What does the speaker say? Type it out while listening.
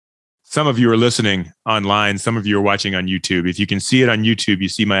Some of you are listening online. Some of you are watching on YouTube. If you can see it on YouTube, you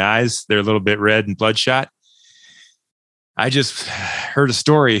see my eyes. They're a little bit red and bloodshot. I just heard a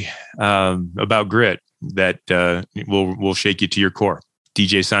story about grit that will shake you to your core.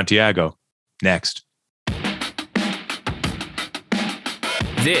 DJ Santiago, next.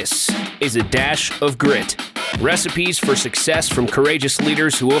 This is A Dash of Grit. Recipes for success from courageous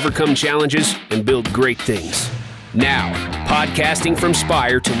leaders who overcome challenges and build great things. Now, podcasting from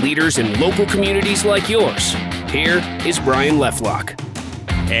Spire to leaders in local communities like yours, here is Brian Leflock.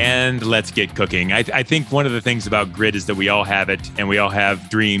 And let's get cooking. I think one of the things about grit is that we all have it, and we all have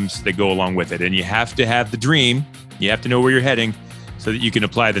dreams that go along with it. And you have to have the dream. You have to know where you're heading so that you can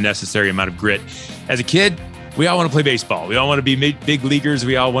apply the necessary amount of grit. As a kid, we all want to play baseball. We all want to be big leaguers.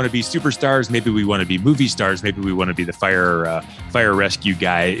 We all want to be superstars. Maybe we want to be movie stars. Maybe we want to be the fire rescue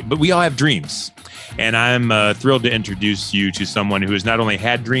guy. But we all have dreams. And I'm thrilled to introduce you to someone who has not only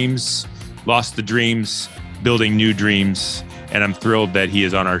had dreams, lost the dreams, building new dreams. And I'm thrilled that he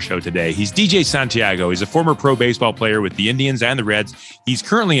is on our show today. He's DJ Santiago. He's a former pro baseball player with the Indians and the Reds. He's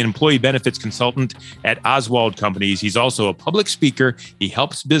currently an employee benefits consultant at Oswald Companies. He's also a public speaker. He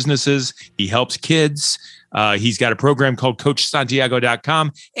helps businesses. He helps kids. He's got a program called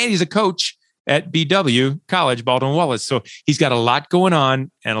CoachSantiago.com, and he's a coach at BW College, Baldwin Wallace. So he's got a lot going on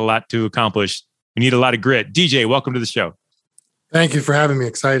and a lot to accomplish. We need a lot of grit. DJ, welcome to the show. Thank you for having me.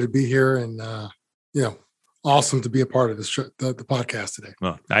 Excited to be here, and awesome to be a part of this the podcast today.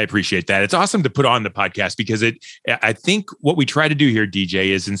 Well, I appreciate that. It's awesome to put on the podcast because I think what we try to do here,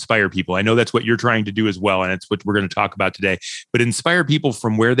 DJ, is inspire people. I know that's what you're trying to do as well, and it's what we're going to talk about today. But inspire people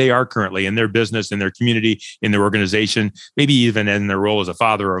from where they are currently in their business, in their community, in their organization, maybe even in their role as a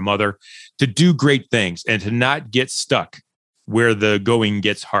father or a mother, to do great things and to not get stuck where the going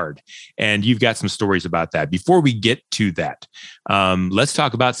gets hard. And you've got some stories about that. Before we get to that, let's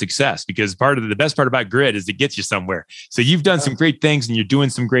talk about success, because the best part about grit is it gets you somewhere. So you've done some great things and you're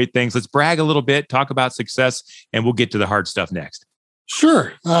doing some great things. Let's brag a little bit, talk about success, and we'll get to the hard stuff next.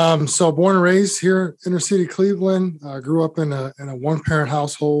 Sure. So born and raised here, inner city Cleveland. Grew up in a one-parent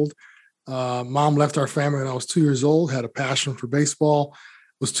household. Mom left our family when I was 2 years old, had a passion for baseball,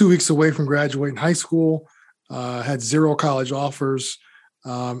 was 2 weeks away from graduating high school. Had 0 college offers,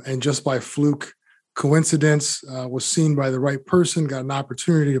 and just by fluke coincidence, was seen by the right person, got an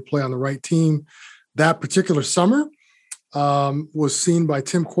opportunity to play on the right team. That particular summer, was seen by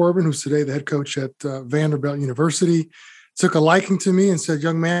Tim Corbin, who's today the head coach at Vanderbilt University, took a liking to me and said,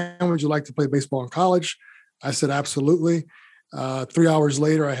 "Young man, would you like to play baseball in college?" I said, "Absolutely." 3 hours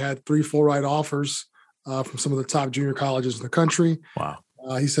later, I had 3 full ride offers from some of the top junior colleges in the country. Wow.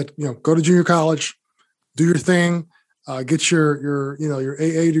 He said, go to junior college, do your thing, get your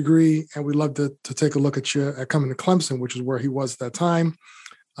AA degree, and we'd love to take a look at you at coming to Clemson, which is where he was at that time.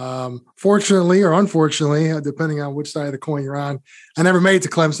 Fortunately or unfortunately, depending on which side of the coin you're on, I never made it to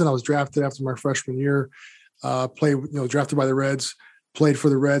Clemson. I was drafted after my freshman year, drafted by the Reds, played for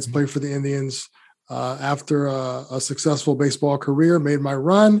the Reds, played for the Indians. After a successful baseball career, made my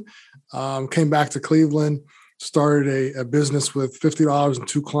run, came back to Cleveland, started a business with $50 and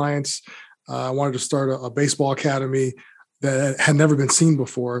 2 clients. I wanted to start a baseball academy that had never been seen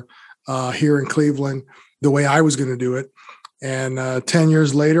before here in Cleveland, the way I was going to do it. And 10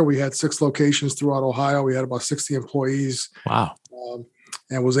 years later, we had 6 locations throughout Ohio. We had about 60 employees. Wow.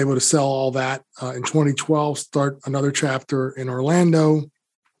 And was able to sell all that in 2012, start another chapter in Orlando.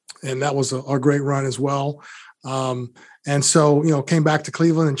 And that was a great run as well. And so, came back to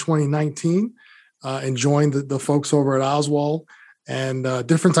Cleveland in 2019 and joined the folks over at Oswald. And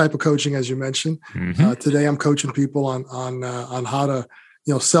different type of coaching, as you mentioned. Mm-hmm. Today, I'm coaching people on how to,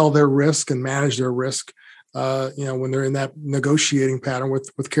 sell their risk and manage their risk, when they're in that negotiating pattern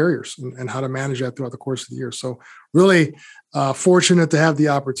with carriers and how to manage that throughout the course of the year. So really fortunate to have the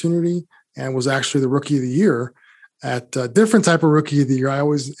opportunity, and was actually the rookie of the year at a different type of rookie of the year. I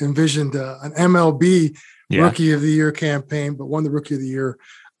always envisioned an MLB rookie of the year campaign, but won the rookie of the year,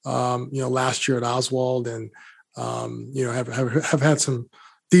 last year at Oswald, and have had some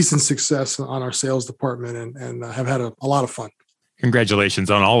decent success on our sales department, and have had a lot of fun.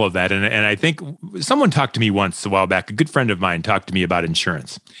 Congratulations on all of that. And I think someone talked to me once a while back, a good friend of mine talked to me about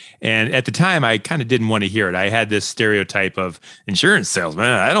insurance. And at the time, I kind of didn't want to hear it. I had this stereotype of insurance salesman.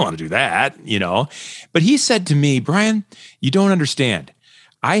 I don't want to do that, But he said to me, "Brian, you don't understand.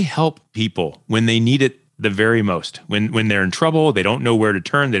 I help people when they need it the very most. When they're in trouble, they don't know where to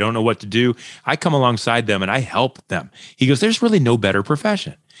turn, they don't know what to do. I come alongside them and I help them." He goes, "There's really no better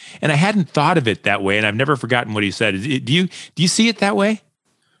profession." And I hadn't thought of it that way, and I've never forgotten what he said. Do you see it that way?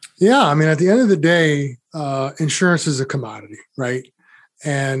 Yeah, I mean, at the end of the day, insurance is a commodity, right?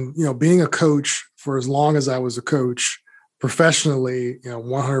 And, being a coach for as long as I was a coach professionally,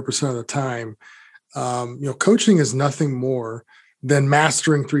 100% of the time, coaching is nothing more than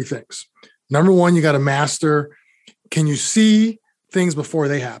mastering three things. Number one, you got to master, can you see things before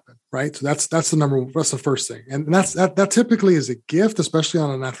they happen, right? So that's the first thing. And that typically is a gift, especially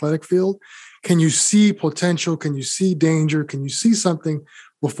on an athletic field. Can you see potential? Can you see danger? Can you see something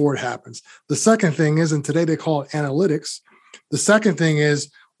before it happens? The second thing is, and today they call it analytics. The second thing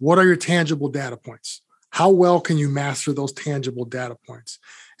is, what are your tangible data points? How well can you master those tangible data points?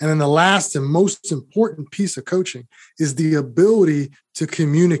 And then the last and most important piece of coaching is the ability to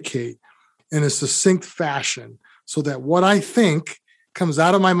communicate in a succinct fashion so that what I think comes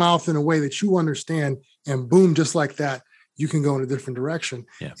out of my mouth in a way that you understand, and boom, just like that, you can go in a different direction.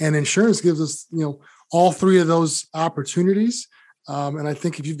 Yeah. And insurance gives us, all three of those opportunities. And I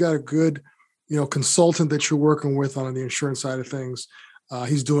think if you've got a good, consultant that you're working with on the insurance side of things,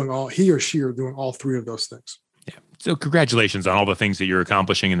 he or she are doing all three of those things. Yeah. So congratulations on all the things that you're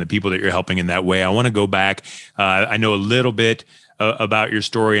accomplishing and the people that you're helping in that way. I want to go back. I know a little bit about your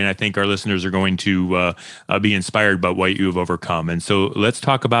story, and I think our listeners are going to be inspired by what you've overcome. And so let's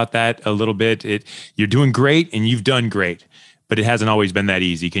talk about that a little bit. You're doing great and you've done great, but it hasn't always been that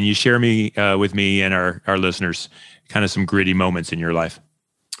easy. Can you share with me and our listeners kind of some gritty moments in your life?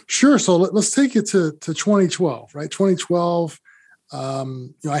 Sure. So let's take it to 2012, right? 2012,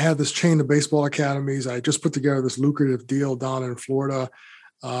 I had this chain of baseball academies. I just put together this lucrative deal down in Florida.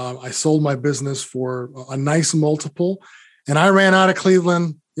 I sold my business for a nice multiple, and I ran out of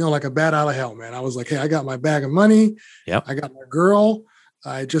Cleveland, like a bat out of hell, man. I was like, hey, I got my bag of money. Yep. I got my girl.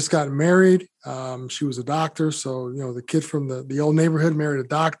 I just got married. She was a doctor. So, the kid from the old neighborhood married a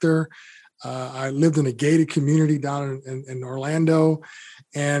doctor. I lived in a gated community down in Orlando,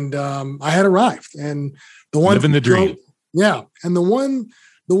 and I had arrived. And the one living the dream. Yeah. And the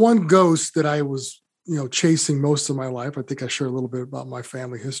one ghost that I was, chasing most of my life, I think I share a little bit about my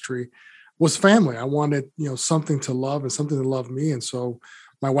family history, was family. I wanted, something to love and something to love me. And so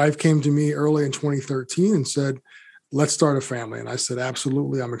my wife came to me early in 2013 and said, let's start a family. And I said,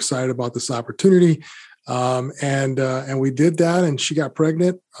 absolutely. I'm excited about this opportunity. And we did that, and she got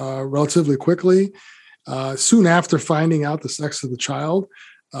pregnant relatively quickly. Soon after finding out the sex of the child,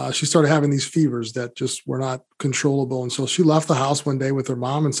 she started having these fevers that just were not controllable. And so she left the house one day with her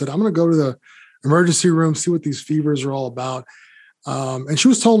mom and said, I'm going to go to the emergency room, see what these fevers are all about. And she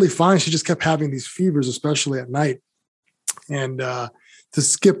was totally fine. She just kept having these fevers, especially at night. And to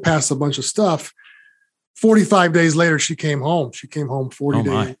skip past a bunch of stuff, 45 days later, she came home. She came home 40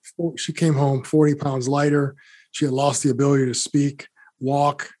 days. She came home 40 pounds lighter. She had lost the ability to speak,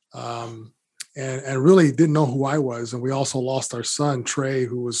 walk, and really didn't know who I was. And we also lost our son, Trey,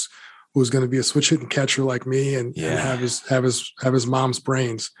 who was going to be a switch hitting catcher like me and have his mom's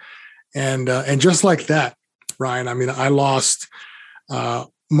brains. And just like that, Ryan, I mean, I lost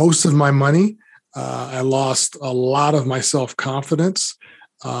most of my money. I lost a lot of my self-confidence.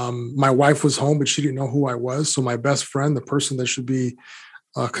 My wife was home, but she didn't know who I was. So my best friend, the person that should be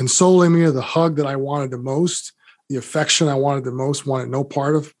consoling me, or the hug that I wanted the most, the affection I wanted the most, wanted no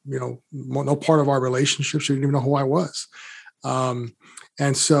part of our relationship. She didn't even know who I was.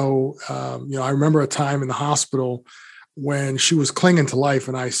 And so, I remember a time in the hospital when she was clinging to life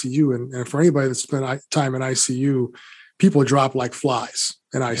in ICU. And for anybody that's spent time in ICU, people drop like flies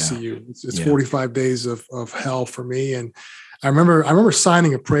in ICU. It's 45 days of hell for me. And I remember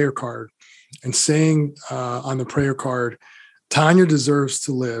signing a prayer card and saying on the prayer card, Tanya deserves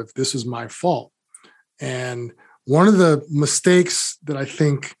to live. This is my fault. And one of the mistakes that I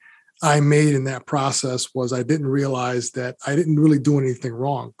think I made in that process was I didn't realize that I didn't really do anything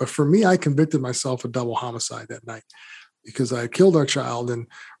wrong. But for me, I convicted myself of double homicide that night because I killed our child and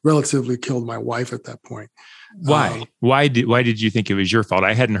relatively killed my wife at that point. Why? Why did you think it was your fault?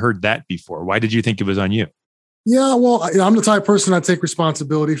 I hadn't heard that before. Why did you think it was on you? Yeah, well, I'm the type of person I take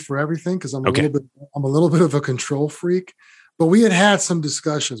responsibility for everything because I'm a little bit of a control freak. But we had some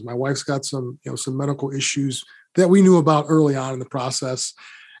discussions. My wife's got some medical issues that we knew about early on in the process,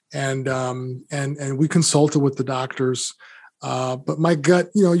 and we consulted with the doctors. But my gut,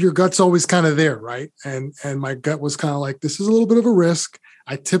 your gut's always kind of there, right? And my gut was kind of like, this is a little bit of a risk.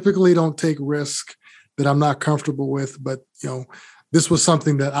 I typically don't take risk that I'm not comfortable with, but this was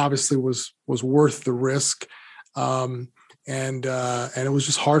something that obviously was worth the risk. And it was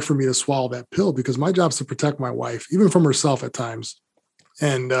just hard for me to swallow that pill because my job is to protect my wife, even from herself at times.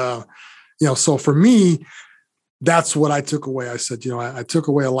 And, so for me, that's what I took away. I said, I took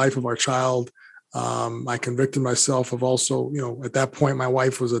away a life of our child. I convicted myself of also, at that point, my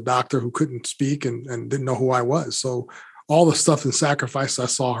wife was a doctor who couldn't speak and didn't know who I was. So all the stuff and sacrifice I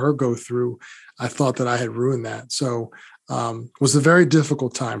saw her go through, I thought that I had ruined that. So it was a very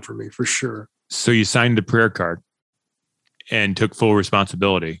difficult time for me, for sure. So you signed the prayer card and took full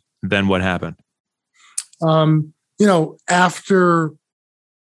responsibility. Then what happened? After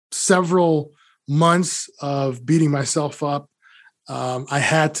several months of beating myself up, I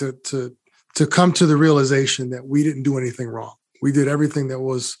had to come to the realization that we didn't do anything wrong. We did everything that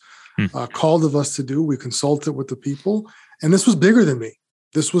was called of us to do. We consulted with the people, and this was bigger than me.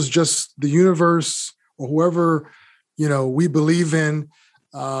 This was just the universe or whoever, we believe in.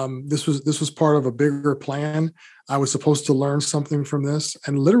 This was part of a bigger plan. I was supposed to learn something from this,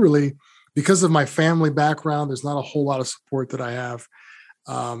 and literally, because of my family background, there's not a whole lot of support that I have,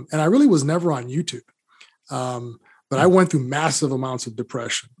 and I really was never on YouTube. But I went through massive amounts of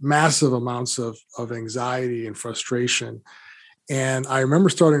depression, massive amounts of anxiety and frustration. And I remember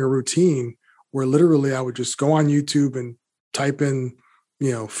starting a routine where literally I would just go on YouTube and type in,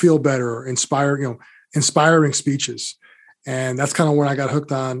 feel better or inspiring speeches. And that's kind of when I got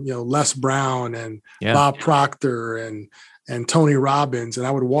hooked on, Les Brown and Bob Proctor and Tony Robbins. And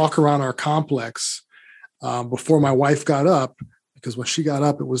I would walk around our complex before my wife got up, because when she got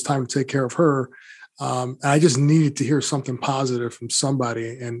up, it was time to take care of her. I just needed to hear something positive from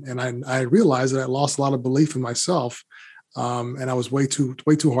somebody. And I realized that I lost a lot of belief in myself. And I was way too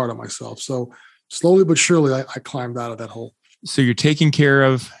hard on myself. So slowly but surely, I climbed out of that hole. So you're taking care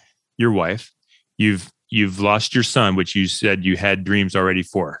of your wife. You've lost your son, which you said you had dreams already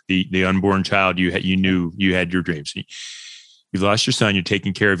for. The unborn child, you knew you had your dreams. You've lost your son, you're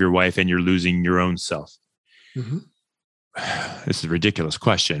taking care of your wife, and you're losing your own self. Mm-hmm. This is a ridiculous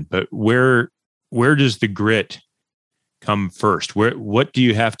question, but where does the grit come first? What do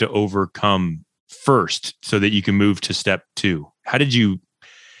you have to overcome first so that you can move to step 2? How did you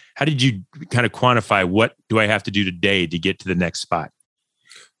kind of quantify what do I have to do today to get to the next spot?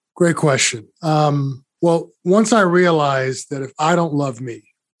 Great question. Well, once I realized that if I don't love me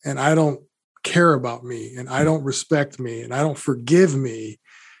and I don't care about me and I don't respect me and I don't forgive me,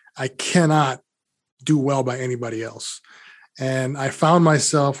 I cannot do well by anybody else. And I found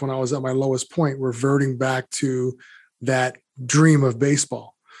myself, when I was at my lowest point, reverting back to that dream of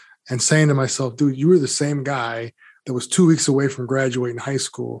baseball and saying to myself, dude, you were the same guy that was 2 weeks away from graduating high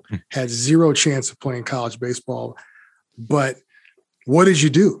school, had zero chance of playing college baseball. But what did you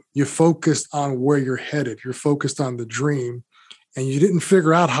do? You focused on where you're headed. You're focused on the dream, and you didn't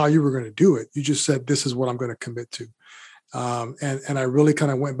figure out how you were going to do it. You just said, this is what I'm going to commit to. And I really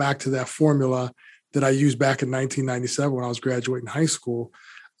kind of went back to that formula that I used back in 1997 when I was graduating high school,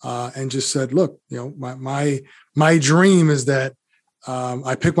 and just said, look, my dream is that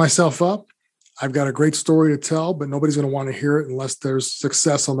I pick myself up. I've got a great story to tell, but nobody's going to want to hear it unless there's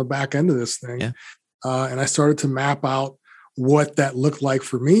success on the back end of this thing. Yeah. And I started to map out what that looked like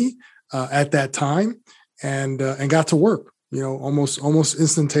for me at that time, and got to work, almost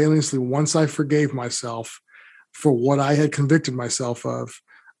instantaneously. Once I forgave myself for what I had convicted myself of,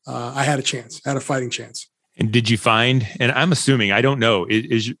 I had a fighting chance. And did you find, and I'm assuming, I don't know,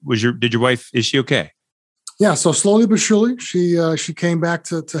 did your wife, is she okay? Yeah. So slowly but surely, she came back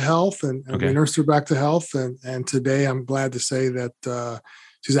to health, and okay. We nursed her back to health. And today I'm glad to say that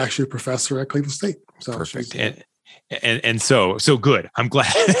she's actually a professor at Cleveland State. So perfect. And so good. I'm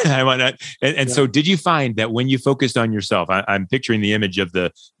glad. I want that. And so did you find that when you focused on yourself, I'm picturing the image of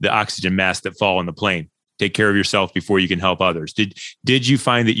the oxygen masks that fall on the plane. Take care of yourself before you can help others. Did you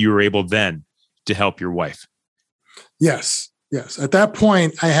find that you were able then to help your wife? Yes. At that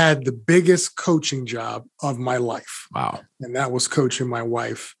point, I had the biggest coaching job of my life. Wow. And that was coaching my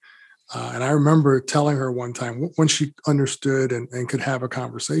wife. And I remember telling her one time when she understood and could have a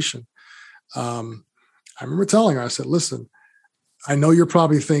conversation. I remember telling her, I said, listen, I know you're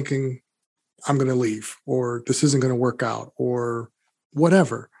probably thinking I'm going to leave, or this isn't going to work out, or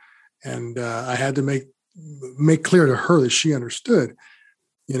whatever. And I had to make clear to her that she understood,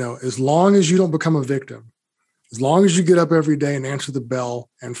 as long as you don't become a victim, as long as you get up every day and answer the bell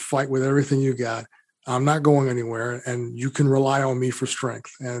and fight with everything you got, I'm not going anywhere, and you can rely on me for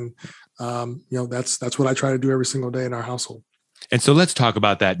strength. And, that's what I try to do every single day in our household. And so let's talk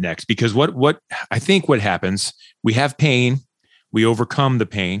about that next, because what I think what happens, we have pain, we overcome the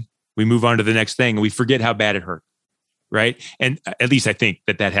pain, we move on to the next thing, and we forget how bad it hurt. Right. And at least I think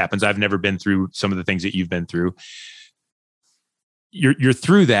that happens. I've never been through some of the things that you've been through. You're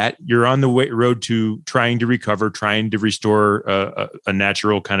through that. You're on the road to trying to recover, trying to restore a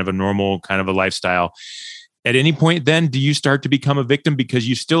natural kind of a normal kind of a lifestyle. At any point then, do you start to become a victim because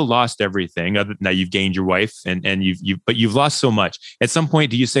you still lost everything? Now you've gained your wife and you've lost so much. At some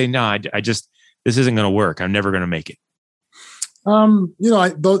point, do you say, no, I just, this isn't going to work. I'm never going to make it.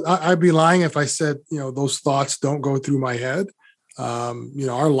 I'd be lying if I said, those thoughts don't go through my head.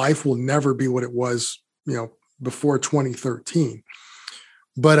 Our life will never be what it was, before 2013.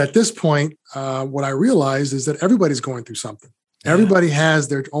 But at this point, what I realized is that everybody's going through something. Yeah. Everybody has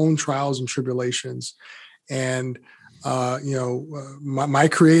their own trials and tribulations. And, my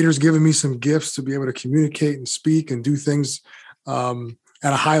creator's given me some gifts to be able to communicate and speak and do things at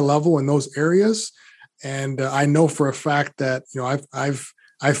a high level in those areas. And I know for a fact that,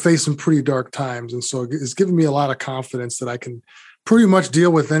 I've faced some pretty dark times. And so it's given me a lot of confidence that I can pretty much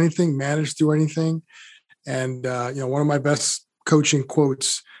deal with anything, manage through anything. And, one of my best coaching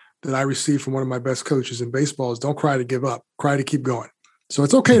quotes that I received from one of my best coaches in baseball is, don't cry to give up, cry to keep going. So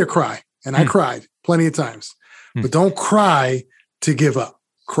it's okay to cry. And I cried plenty of times, but don't cry to give up,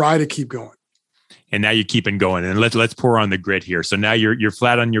 cry to keep going. And now you're keeping going. And let's pour on the grit here. So now you're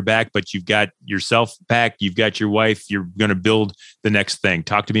flat on your back, but you've got yourself back. You've got your wife. You're going to build the next thing.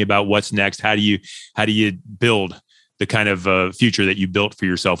 Talk to me about what's next. How do you build the kind of future that you built for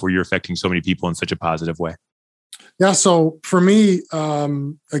yourself, where you're affecting so many people in such a positive way? Yeah. So for me,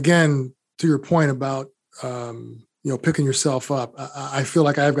 again, to your point about picking yourself up, I feel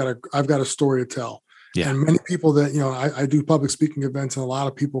like I've got a story to tell. Yeah. And many people that, I do public speaking events, and a lot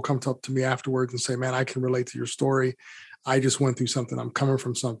of people come up to me afterwards and say, man, I can relate to your story. I just went through something. I'm coming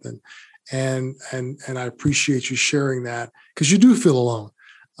from something. And I appreciate you sharing that, because you do feel alone.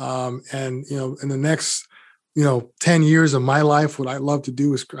 In the next, 10 years of my life, what I love to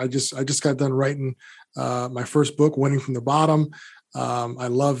do is I just got done writing my first book, Winning from the Bottom. I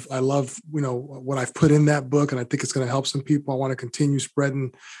love, what I've put in that book, and I think it's going to help some people. I want to continue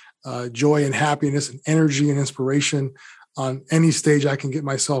spreading joy and happiness and energy and inspiration on any stage I can get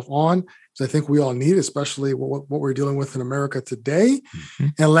myself on, because I think we all need, especially what we're dealing with in America today. Mm-hmm.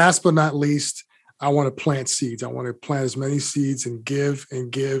 And last but not least, I want to plant seeds. I want to plant as many seeds and give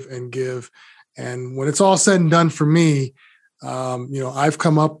and give and give. And when it's all said and done for me, I've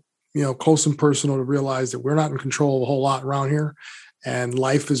come up, close and personal to realize that we're not in control of a whole lot around here, and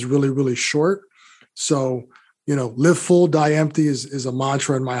life is really, really short. So, live full, die empty is a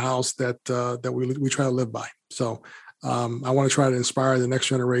mantra in my house that we try to live by. So I want to try to inspire the next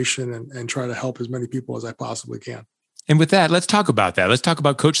generation and try to help as many people as I possibly can. And with that, let's talk about that. Let's talk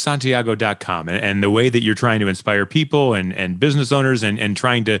about CoachSantiago.com and the way that you're trying to inspire people and business owners and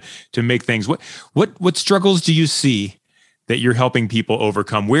trying to make things. What struggles do you see that you're helping people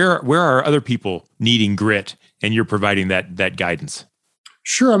overcome? Where are other people needing grit, and you're providing that guidance?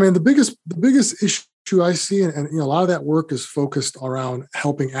 Sure. I mean, the biggest issue I see, and a lot of that work is focused around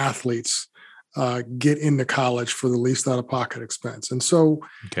helping athletes get into college for the least out-of-pocket expense. And so,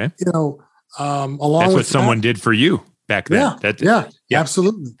 okay, along that's with what someone did for you back then. Yeah,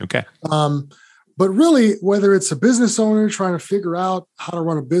 absolutely. Okay. But really, whether it's a business owner trying to figure out how to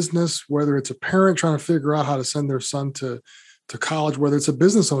run a business, whether it's a parent trying to figure out how to send their son to college, whether it's a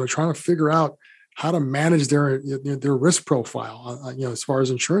business owner trying to figure out how to manage their risk profile, as far as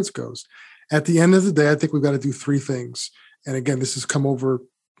insurance goes. At the end of the day, I think we've got to do three things. And again, this has come over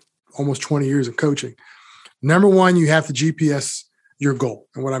almost 20 years of coaching. Number one, you have to GPS your goal.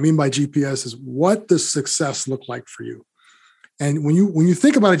 And what I mean by GPS is, what does success look like for you? And when you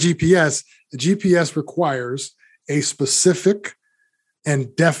think about a GPS requires a specific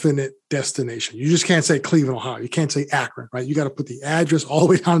and definite destination. You just can't say Cleveland, Ohio. You can't say Akron, right? You got to put the address all the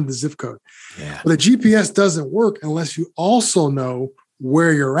way down to the zip code. Yeah. But a GPS doesn't work unless you also know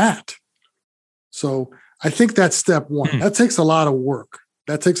where you're at. So I think that's step one. That takes a lot of work.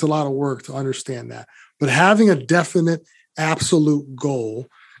 To understand that. But having a definite, absolute goal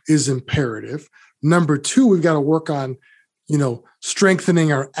is imperative. Number two, we've got to work on,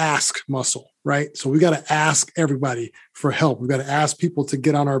 strengthening our ask muscle, right? So we got to ask everybody for help. We've got to ask people to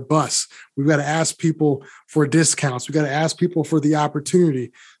get on our bus. We've got to ask people for discounts. We've got to ask people for the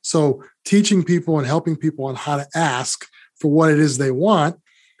opportunity. So teaching people and helping people on how to ask for what it is they want.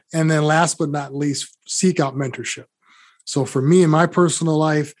 And then last but not least, seek out mentorship. So for me in my personal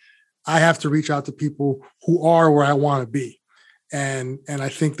life, I have to reach out to people who are where I want to be. And I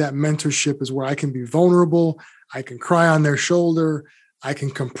think that mentorship is where I can be vulnerable. I can cry on their shoulder. I can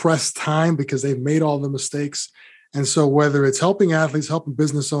compress time because they've made all the mistakes. And so whether it's helping athletes, helping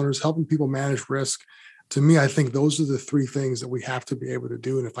business owners, helping people manage risk, to me, I think those are the three things that we have to be able to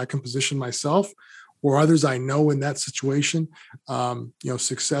do. And if I can position myself or others I know in that situation,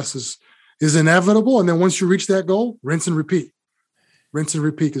 success is inevitable. And then once you reach that goal, rinse and repeat,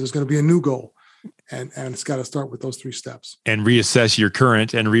 because there's going to be a new goal. And it's got to start with those three steps. And reassess your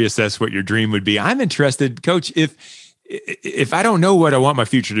current and reassess what your dream would be. I'm interested, Coach, if I don't know what I want my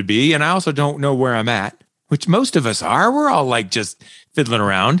future to be, and I also don't know where I'm at, which most of us are. We're all like just fiddling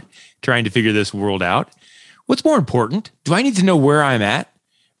around, trying to figure this world out. What's more important? Do I need to know where I'm at,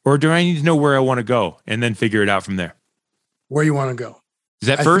 or do I need to know where I want to go and then figure it out from there? Where you want to go. Is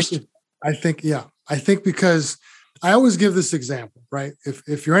that first? I think because I always give this example, right?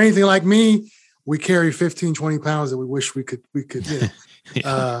 If you're anything like me, we carry 15, 20 pounds that we wish we could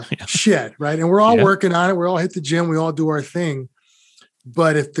shed, right? And we're all working on it. We all hit the gym. We all do our thing.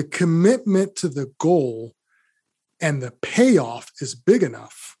 But if the commitment to the goal and the payoff is big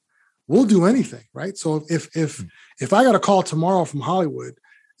enough, we'll do anything, right? So if I got a call tomorrow from Hollywood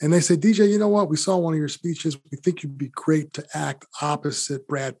and they say, DJ, you know what? We saw one of your speeches. We think you'd be great to act opposite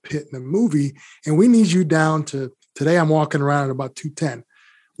Brad Pitt in a movie. And we need you down to, today I'm walking around at about 210.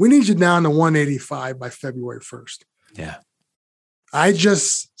 We need you down to 185 by February 1st. Yeah. I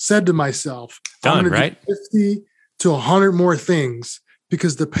just said to myself, I'm going to do 50 to 100 more things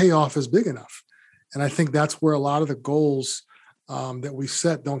because the payoff is big enough. And I think that's where a lot of the goals that we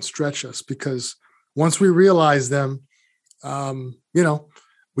set don't stretch us, because once we realize them,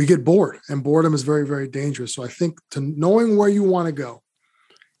 we get bored, and boredom is very, very dangerous. So I think to knowing where you want to go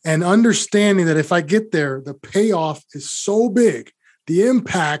and understanding that if I get there, the payoff is so big, the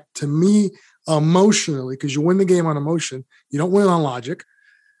impact to me emotionally, because you win the game on emotion, you don't win on logic.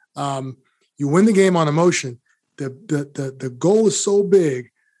 You win the game on emotion. The goal is so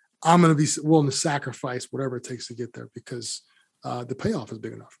big, I'm going to be willing to sacrifice whatever it takes to get there, because the payoff is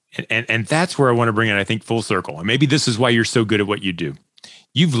big enough. And that's where I want to bring it, I think, full circle. And maybe this is why you're so good at what you do.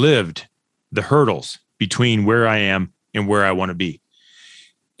 You've lived the hurdles between where I am and where I want to be.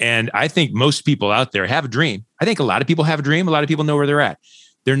 And I think most people out there have a dream. I think a lot of people have a dream. A lot of people know where they're at.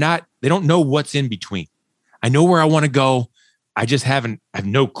 They don't know what's in between. I know where I want to go. I have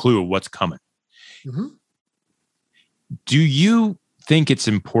no clue what's coming. Mm-hmm. Do you think it's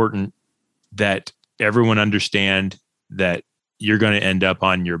important that everyone understand that you're going to end up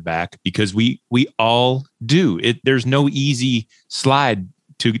on your back? Because we all do. There's no easy slide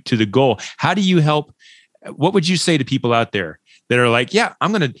to the goal. How do you help? What would you say to people out there that are like, yeah,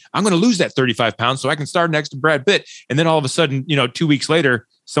 I'm going to lose that 35 pounds so I can start next to Brad Pitt. And then all of a sudden, 2 weeks later,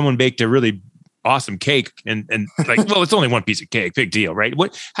 someone baked a really awesome cake and like, well, it's only one piece of cake, big deal, right?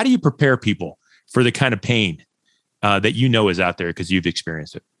 How do you prepare people for the kind of pain that is out there because you've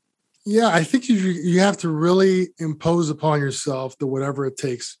experienced it? Yeah, I think you have to really impose upon yourself the whatever it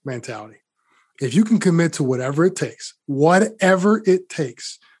takes mentality. If you can commit to whatever it takes.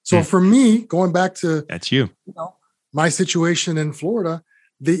 So for me, going back to that's you, my situation in Florida,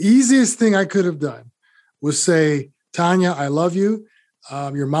 the easiest thing I could have done was say, Tanya, I love you.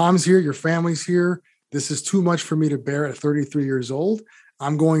 Your mom's here, your family's here. This is too much for me to bear at 33 years old.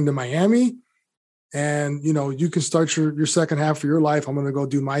 I'm going to Miami. And, you can start your second half of your life. I'm going to go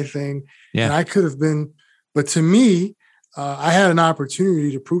do my thing. Yeah. And I could have been, but to me, I had an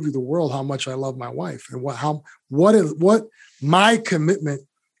opportunity to prove to the world how much I love my wife and what my commitment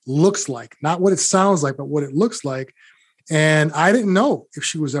looks like, not what it sounds like, but what it looks like. And I didn't know if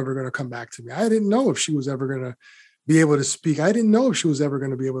she was ever going to come back to me. I didn't know if she was ever going to be able to speak. I didn't know if she was ever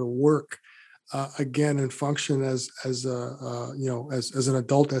going to be able to work again and function as an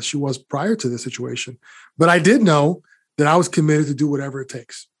adult as she was prior to the situation. But I did know that I was committed to do whatever it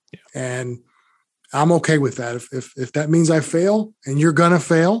takes. Yeah. And I'm okay with that. If that means I fail, and you're going to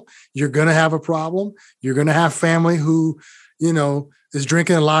fail, you're going to have a problem. You're going to have family who, is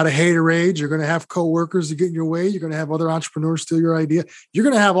drinking a lot of haterade. You're going to have coworkers that get in your way. You're going to have other entrepreneurs steal your idea. You're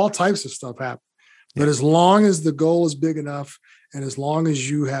going to have all types of stuff happen. But as long as the goal is big enough, and as long as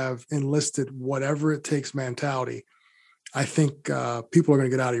you have enlisted whatever it takes mentality, I think people are going to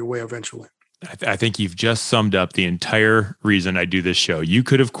get out of your way eventually. I think you've just summed up the entire reason I do this show. You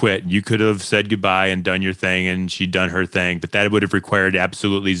could have quit. You could have said goodbye and done your thing, and she'd done her thing, but that would have required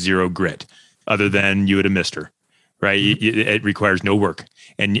absolutely zero grit, other than you would have missed her, right? Mm-hmm. It requires no work.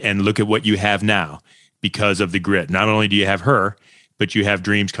 And look at what you have now because of the grit. Not only do you have her, but you have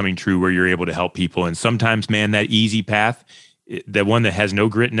dreams coming true where you're able to help people. And sometimes, man, that easy path, the one that has no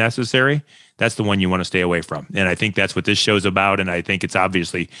grit necessary, that's the one you want to stay away from. And I think that's what this show's about. And I think it's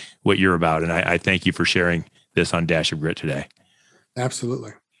obviously what you're about. And I thank you for sharing this on Dash of Grit today.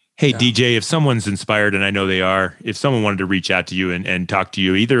 Absolutely. Hey, DJ, if someone's inspired, and I know they are, if someone wanted to reach out to you and talk to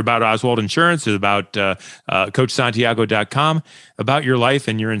you either about Oswald Insurance or about CoachSantiago.com, about your life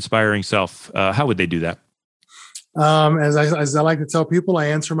and your inspiring self, how would they do that? As I like to tell people, I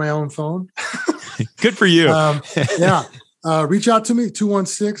answer my own phone. Good for you. Reach out to me,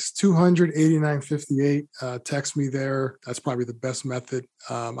 216-200-8958. Text me there. That's probably the best method.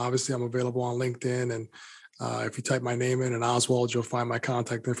 Obviously, I'm available on LinkedIn and If you type my name in Oswald, you'll find my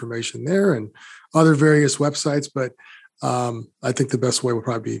contact information there and other various websites. But I think the best way would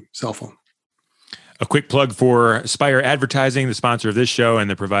probably be cell phone. A quick plug for Spire Advertising, the sponsor of this show and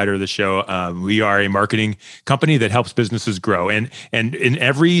the provider of the show. We are a marketing company that helps businesses grow. And in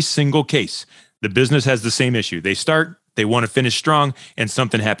every single case, the business has the same issue. They start, they want to finish strong, and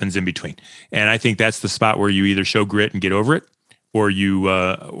something happens in between. And I think that's the spot where you either show grit and get over it, or you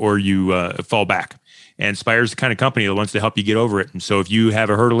fall back. And Spire's the kind of company that wants to help you get over it. And so if you have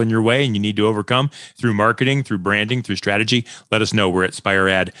a hurdle in your way and you need to overcome through marketing, through branding, through strategy, let us know. We're at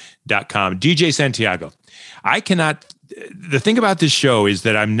spiread.com. DJ Santiago, the thing about this show is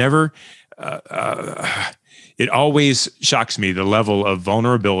that I'm never, it always shocks me the level of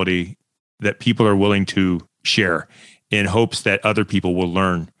vulnerability that people are willing to share in hopes that other people will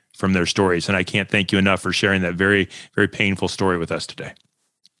learn from their stories. And I can't thank you enough for sharing that very, very painful story with us today.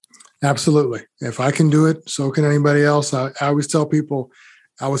 Absolutely. If I can do it, so can anybody else. I always tell people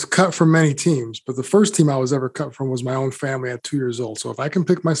I was cut from many teams, but the first team I was ever cut from was my own family at 2 years old. So if I can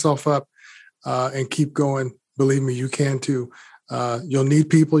pick myself up and keep going, believe me, you can too. You'll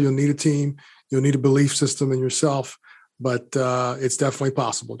need people, you'll need a team, you'll need a belief system in yourself, but it's definitely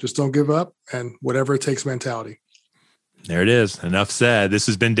possible. Just don't give up, and whatever it takes mentality. There it is. Enough said. This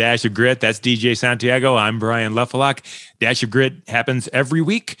has been Dash of Grit. That's DJ Santiago. I'm Brian Leffelock. Dash of Grit happens every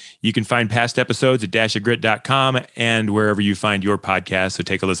week. You can find past episodes at dashofgrit.com and wherever you find your podcast. So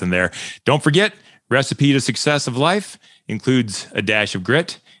take a listen there. Don't forget, recipe to success of life includes a dash of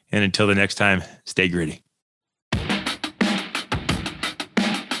grit. And until the next time, stay gritty.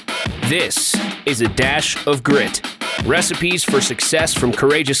 This is a Dash of Grit. Recipes for success from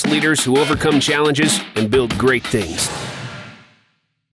courageous leaders who overcome challenges and build great things.